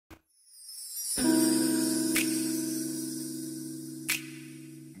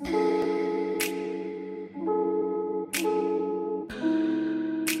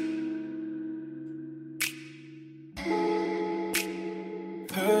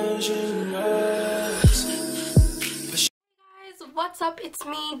What's up? It's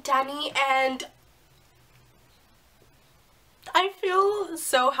me, Dani, and I feel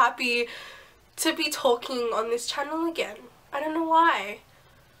so happy to be talking on this channel again. I don't know why.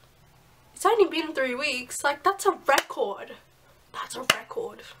 It's only been 3 weeks. Like, that's a record. That's a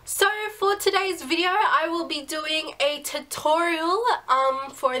record. So for today's video, I will be doing a tutorial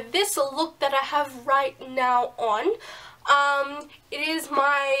for this look that I have right now on. It is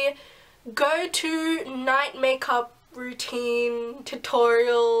my go-to night makeup routine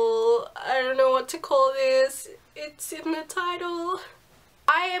tutorial. I don't know what to call this. It's in the title.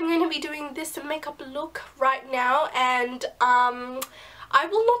 I am going to be doing this makeup look right now, and I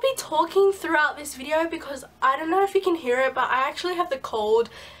will not be talking throughout this video because I don't know if you can hear it, but I actually have the cold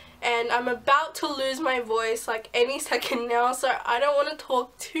and I'm about to lose my voice like any second now, so I don't want to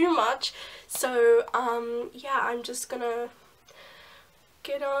talk too much. So yeah, I'm just gonna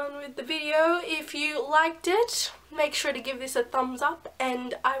get on with the video. If you liked it, make sure to give this a thumbs up,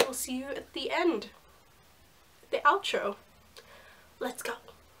 and I will see you at the end, the outro. Let's go.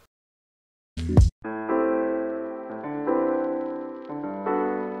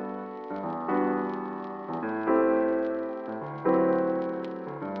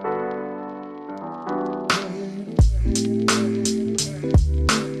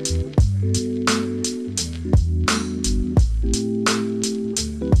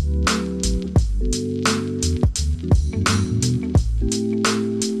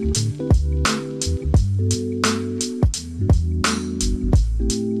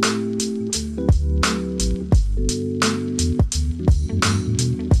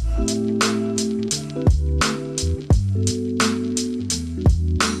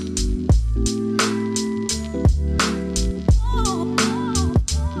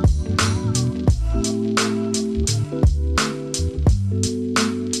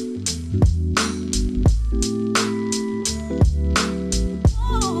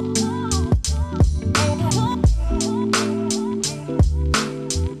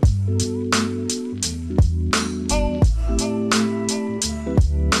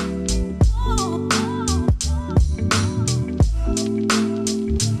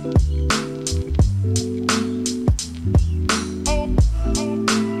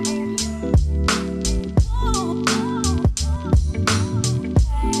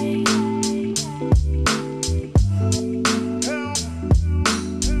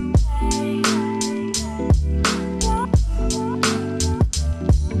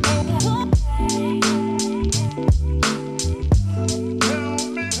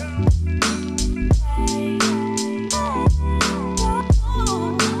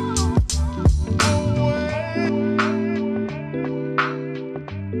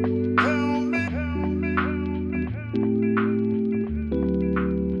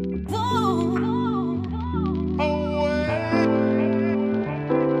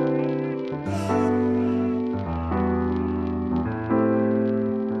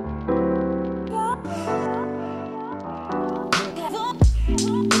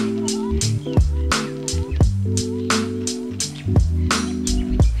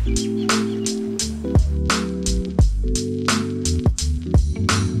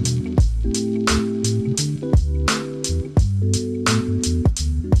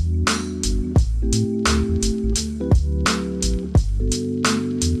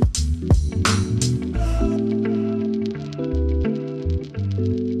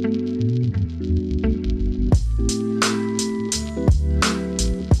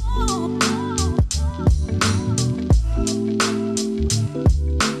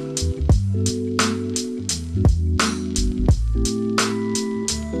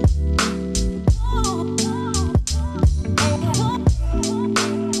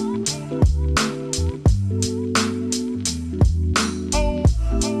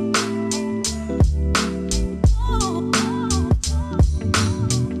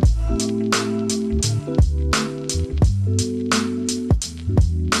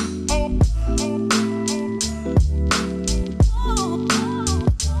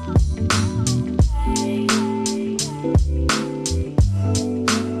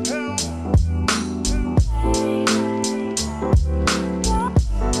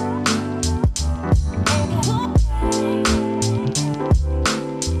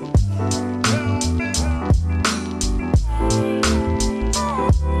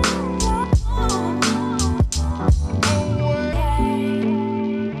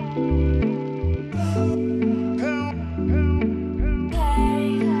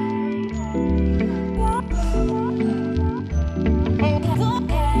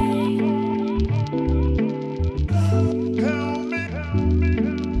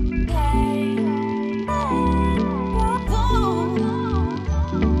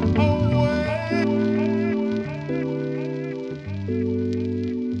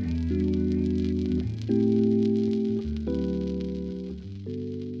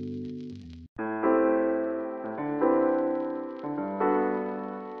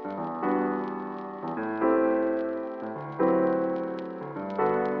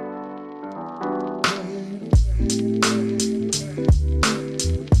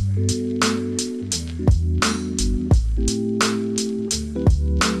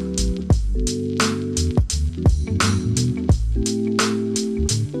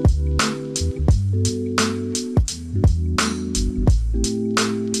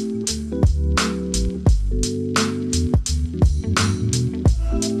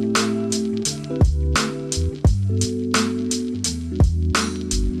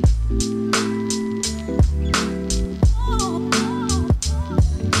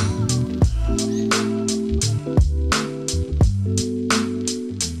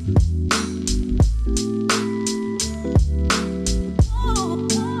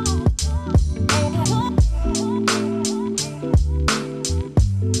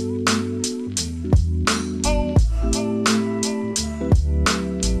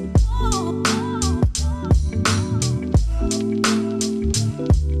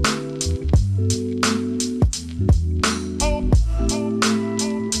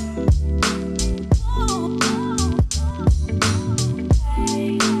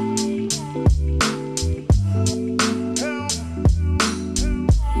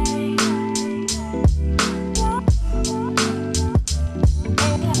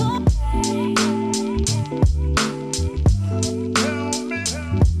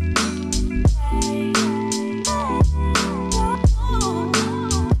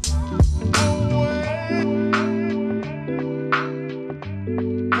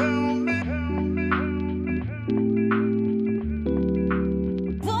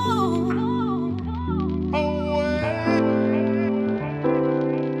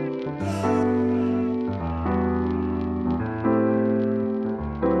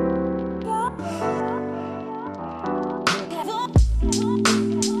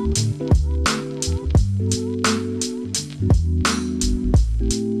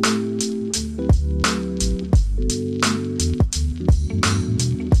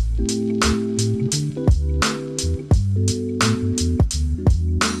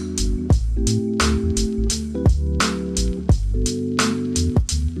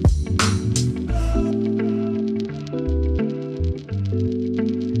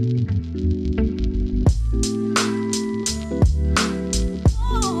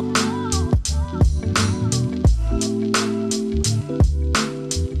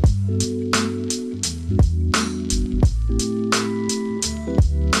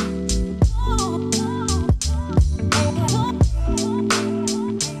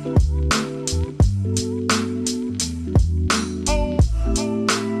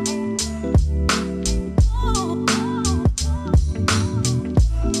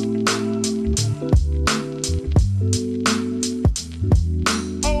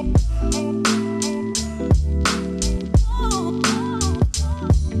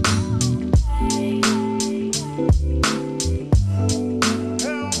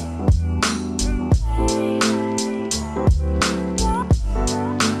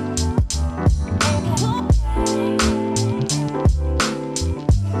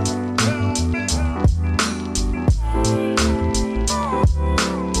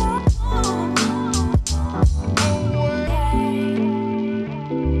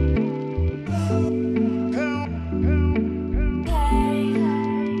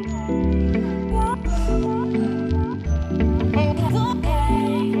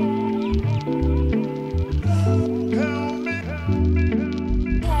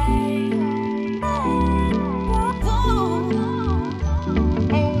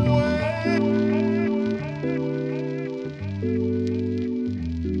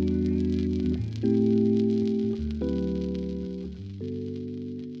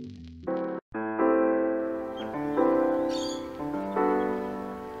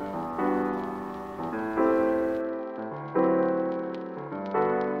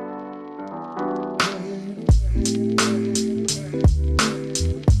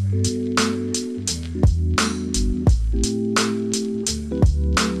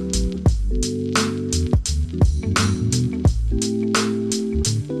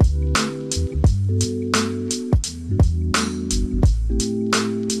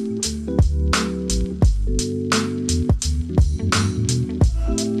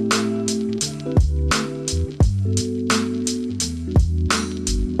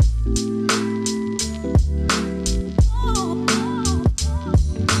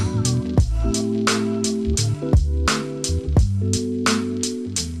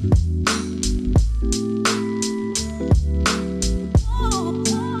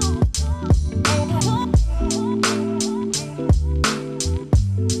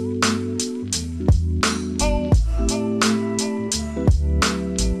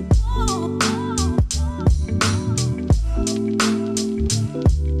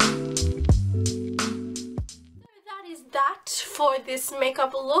 for this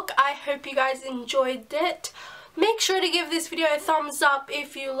makeup look. I hope you guys enjoyed it. Make sure to give this video a thumbs up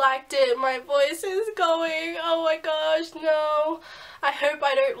if you liked it. My voice is going. Oh my gosh, no. I hope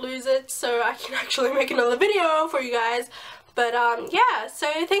I don't lose it so I can actually make another video for you guys. But yeah, so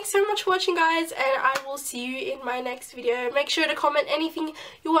thanks so much for watching, guys, and I will see you in my next video. Make sure to comment anything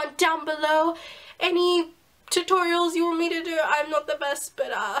you want down below. Any tutorials you want me to do. I'm not the best,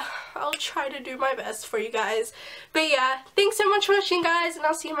 but I'll try to do my best for you guys. But yeah, thanks so much for watching, guys, and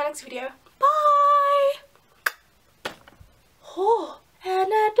I'll see you in my next video. Bye! Oh,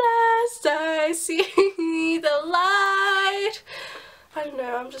 and at last I see the light. I don't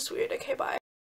know, I'm just weird. Okay, bye.